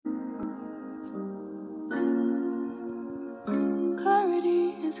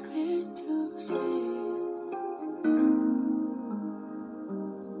it's clear to see.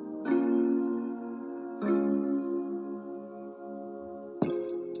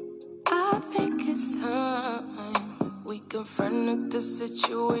 I think it's time we confronted the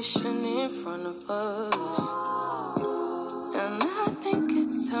situation in front of us. And I think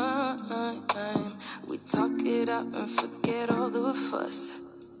it's time we talk it out and forget all the fuss.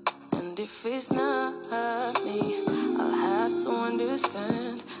 And if it's not me, I'll have to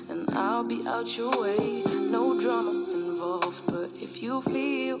understand, and I'll be out your way. No drama involved, but if you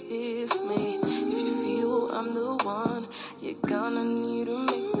feel it's me, if you feel I'm the one, you're gonna need to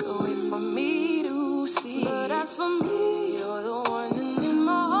make a way for me to see. But as for me, you're the one, and in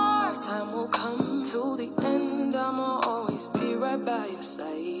my heart, time will come till the end. I'ma always be right by your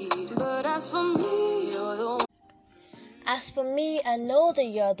side. But as for me, you're the one. As for me, I know that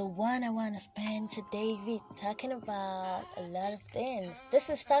you're the one I want to spend today with, talking about a lot of things. This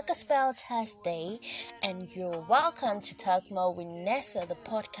is Talk a Spell Test Day, and you're welcome to Talk More with Nessa, the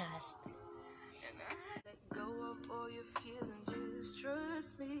podcast. Go of all your feelings, just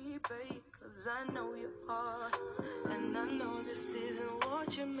trust me, babe, 'cause I know you are. And I know this isn't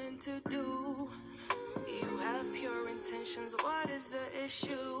what you're meant to do. You have pure intentions, what is the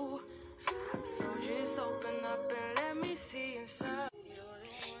issue? So just open up and let me see inside.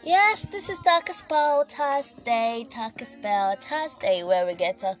 Yes, this is Talk a Spell Thursday, where we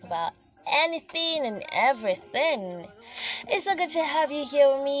get to talk about anything and everything. It's so good to have you here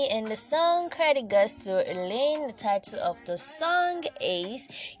with me, and the song credit goes to Elaine. The title of the song is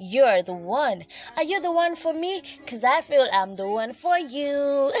You're the One. Are you the one for me? 'Cause I feel I'm the one for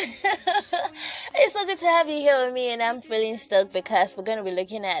you. It's so good to have you here with me, and I'm feeling stoked because we're going to be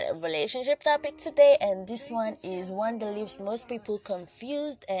looking at a relationship topic today, and this one is one that leaves most people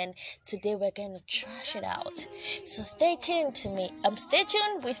confused, and today we're going to trash it out. So stay tuned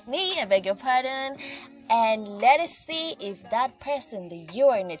with me, I beg your pardon, and let us see if that person that you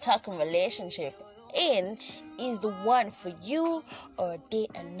are in a talking relationship is the one for you, or they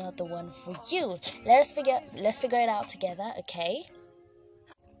are not the one for you. Let's figure it out together, okay?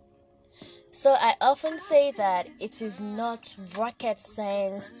 So I often say that it is not rocket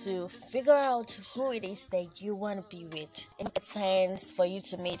science to figure out who it is that you want to be with. It's rocket science for you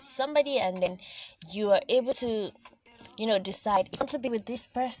to meet somebody, and then you are able to decide if you want to be with this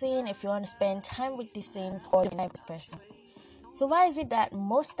person, if you want to spend time with this same or the next person. So why is it that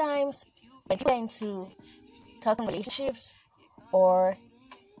most times when people are into talking relationships, or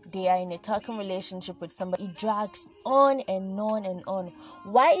they are in a talking relationship with somebody, it drags on and on and on?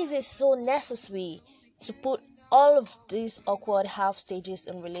 Why is it so necessary to put all of these awkward half stages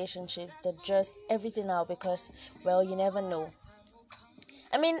in relationships that just everything out? Because, well, you never know.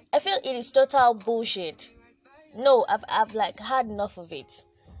 I mean, I feel it is total bullshit. No, I've had enough of it.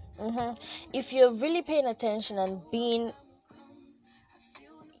 If you're really paying attention and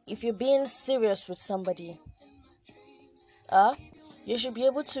if you're being serious with somebody, you should be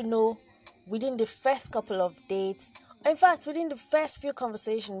able to know within the first couple of dates, in fact within the first few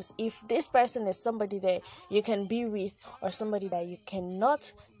conversations, if this person is somebody that you can be with or somebody that you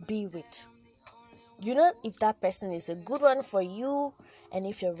cannot be with. You know if that person is a good one for you, and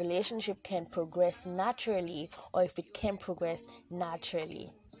if your relationship can progress naturally, or if it can progress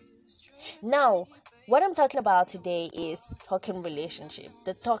naturally. Now, what I'm talking about today is talking relationship,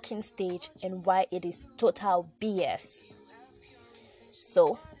 the talking stage, and why it is total BS.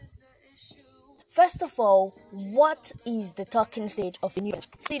 So, first of all, what is the talking stage of a new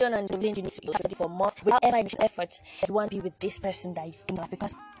relationship? You don't understand, you need to be for months without ever making effort. You want to be with this person that you don't like,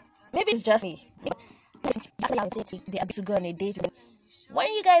 because maybe it's just me. They are to go on a date.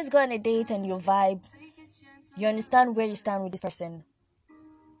 When you guys go on a date and you vibe, you understand where you stand with this person.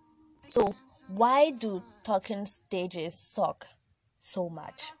 So, why do talking stages suck so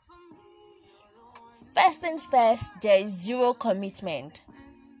much? First things first, there is zero commitment.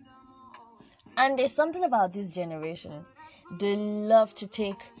 And there's something about this generation. They love to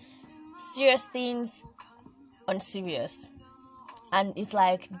take serious things unserious. And it's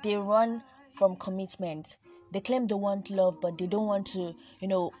like they run from commitment. They claim they want love, but they don't want to,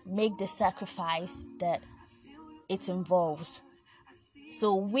 make the sacrifice that it involves.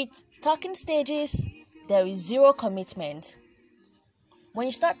 So with talking stages, there is zero commitment. When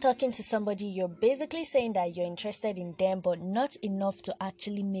you start talking to somebody, you're basically saying that you're interested in them, but not enough to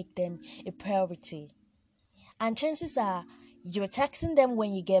actually make them a priority. And chances are, you're texting them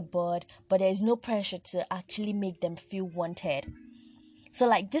when you get bored, but there is no pressure to actually make them feel wanted. So,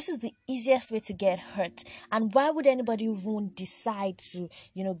 this is the easiest way to get hurt. And why would anybody even decide to,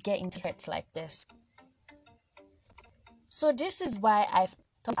 get into hurt like this? So this is why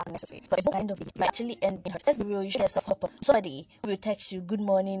Talking is unnecessary. Because it's kind of it might actually end in hurt. Let's be real, you should get yourself up. Somebody will text you good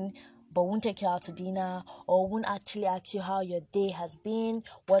morning but won't take you out to dinner, or won't actually ask you how your day has been,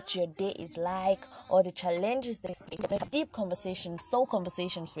 what your day is like, or the challenges they face. Deep conversations, soul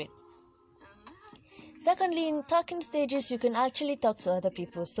conversations with. Secondly, in talking stages, you can actually talk to other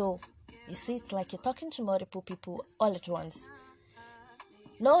people. So, you see, it's like you're talking to multiple people all at once.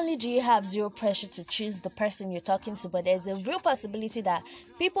 Not only do you have zero pressure to choose the person you're talking to, but there's a real possibility that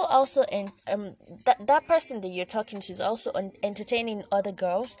people also, that person that you're talking to is also entertaining other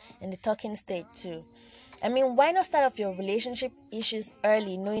girls in the talking stage too. I mean, why not start off your relationship issues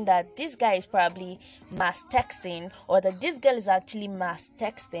early, knowing that this guy is probably mass texting, or that this girl is actually mass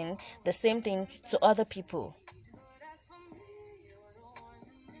texting the same thing to other people?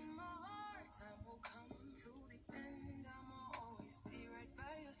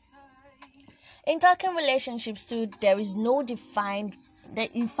 In talking relationships too, there is no defined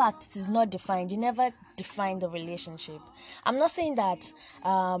that, in fact, it is not defined. You never define the relationship. I'm not saying that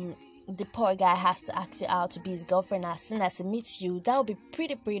the poor guy has to ask you out to be his girlfriend as soon as he meets you. That would be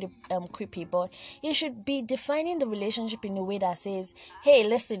pretty creepy. But you should be defining the relationship in a way that says, hey,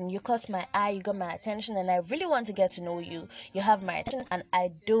 listen, you caught my eye, you got my attention, and I really want to get to know you. You have my attention, and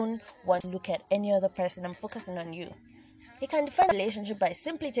I don't want to look at any other person. I'm focusing on you. He can define a relationship by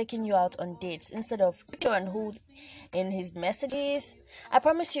simply taking you out on dates instead of putting you on hold in his messages. I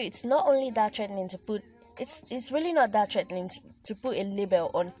promise you, it's not only that threatening to put. It's really not that threatening to put a label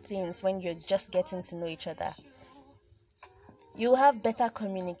on things when you're just getting to know each other. You have better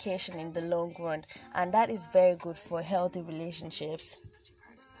communication in the long run, and that is very good for healthy relationships.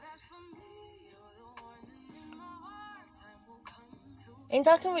 In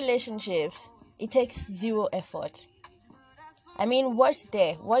talking relationships, it takes zero effort. I mean, what's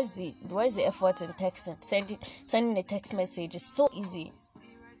there? What's the effort in texting? Sending a text message is so easy.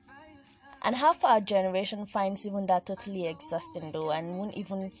 And half our generation finds even that totally exhausting though, and won't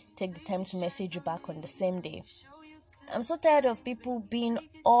even take the time to message you back on the same day. I'm so tired of people being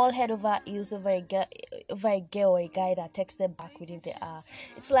all head over heels over a girl or a guy that texted back within the hour.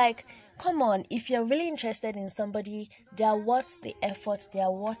 It's like, come on, if you're really interested in somebody, they are worth the effort, they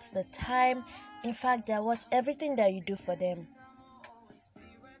are worth the time. In fact, they are worth everything that you do for them.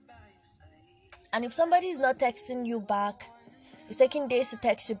 And if somebody is not texting you back, it's taking days to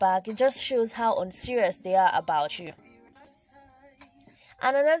text you back, it just shows how unserious they are about you.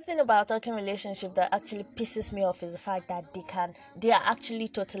 And another thing about talking relationship that actually pisses me off is the fact that they are actually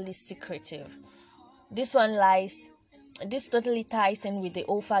totally secretive. This one lies, this totally ties in with the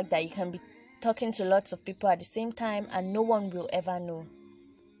old fact that you can be talking to lots of people at the same time and no one will ever know.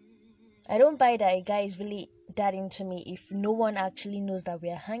 I don't buy that a guy is really that into me if no one actually knows that we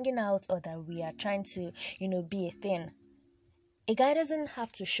are hanging out or that we are trying to, be a thing. A guy doesn't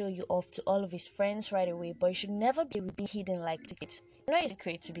have to show you off to all of his friends right away, but you should never be hidden like it. Not a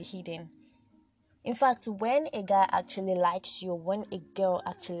secret to be hidden. In fact, when a guy actually likes you, when a girl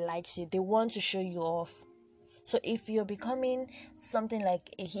actually likes you, they want to show you off. So if you're becoming something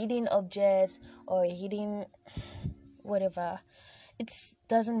like a hidden object or a hidden whatever, it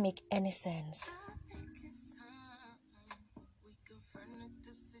doesn't make any sense.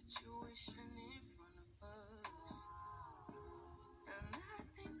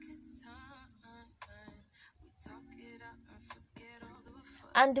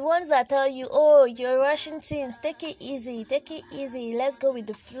 And the ones that tell you, oh, you're rushing things, take it easy, let's go with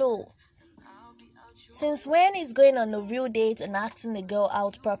the flow. Since when is going on a real date and asking the girl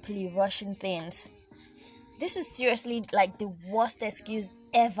out properly rushing things? This is seriously like the worst excuse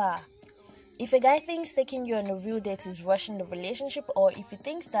ever. If a guy thinks taking you on a real date is rushing the relationship, or if he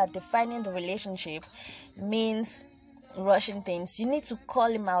thinks that defining the relationship means rushing things, you need to call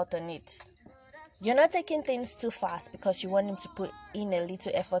him out on it. You're not taking things too fast because you want him to put in a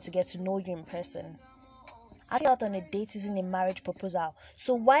little effort to get to know you in person. Asking out on a date isn't a marriage proposal.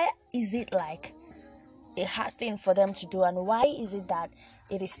 So why is it like a hard thing for them to do, and why is it that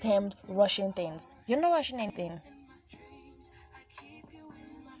it is termed rushing things? You're not rushing anything.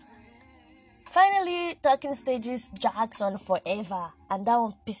 Finally, talking stages drags on forever, and that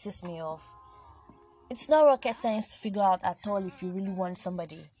one pisses me off. It's not rocket science to figure out at all if you really want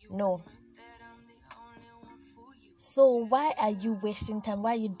somebody. No. So why are you wasting time?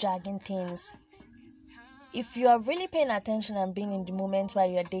 Why are you dragging things? If you are really paying attention and being in the moment while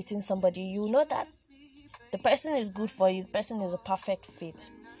you are dating somebody, you know that the person is good for you. The person is a perfect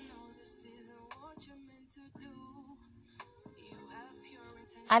fit.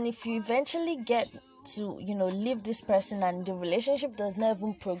 And if you eventually get to leave this person and the relationship does not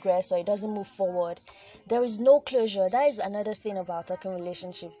even progress or it doesn't move forward. There is no closure. That is another thing about talking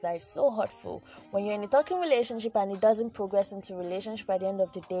relationships that is so hurtful. When you're in a talking relationship and it doesn't progress into relationship, at the end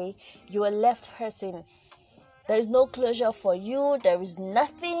of the day you are left hurting. There is no closure for you. There is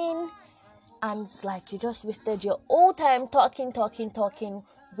nothing, and it's like you just wasted your whole time talking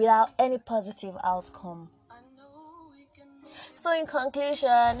without any positive outcome. So in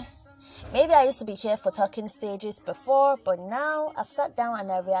conclusion, maybe I used to be here for talking stages before, but now I've sat down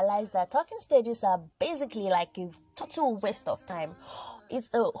and I realized that talking stages are basically like a total waste of time.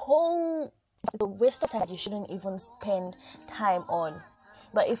 It's a waste of time you shouldn't even spend time on.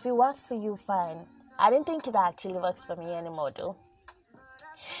 But if it works for you, fine. I didn't think it actually works for me anymore though.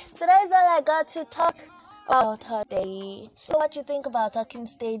 So that's all I got to talk about today. What you think about talking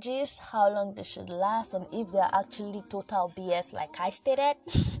stages, how long they should last, and if they're actually total BS like I stated.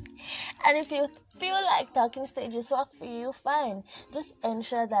 And if you feel like talking stages work for you, fine. Just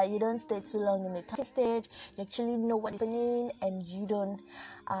ensure that you don't stay too long in the talking stage. You actually know what's happening and you don't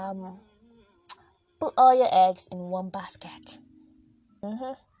put all your eggs in one basket.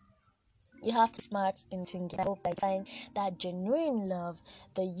 You have to be smart in thinking. I hope that you find that genuine love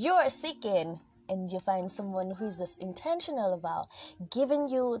that you're seeking, and you find someone who's just intentional about giving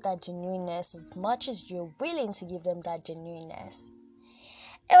you that genuineness as much as you're willing to give them that genuineness.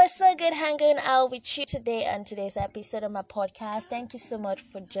 It was so good hanging out with you today on today's episode of my podcast. Thank you so much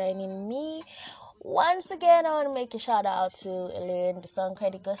for joining me. Once again, I want to make a shout out to Elaine. The song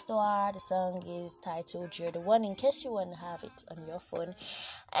Credit Goes to Her. The song is titled You're the One, in case you want to have it on your phone.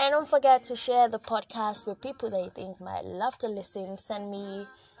 And don't forget to share the podcast with people that you think might love to listen. Send me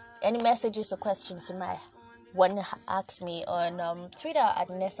any messages or questions you might want to ask me on Twitter at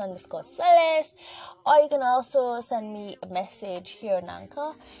Ness_Solace, or you can also send me a message here on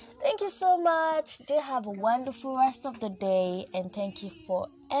Anchor. Thank you so much. Do have a wonderful rest of the day, and thank you for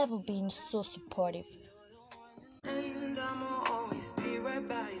ever being so supportive. And I'ma always be right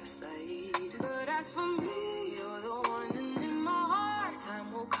by your side. But as for me, you're the one, and in my heart,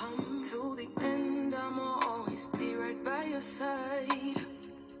 time will come to the end. I'ma always be right by your side.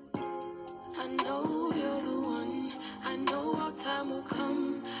 I know you're the one. I know our time will come.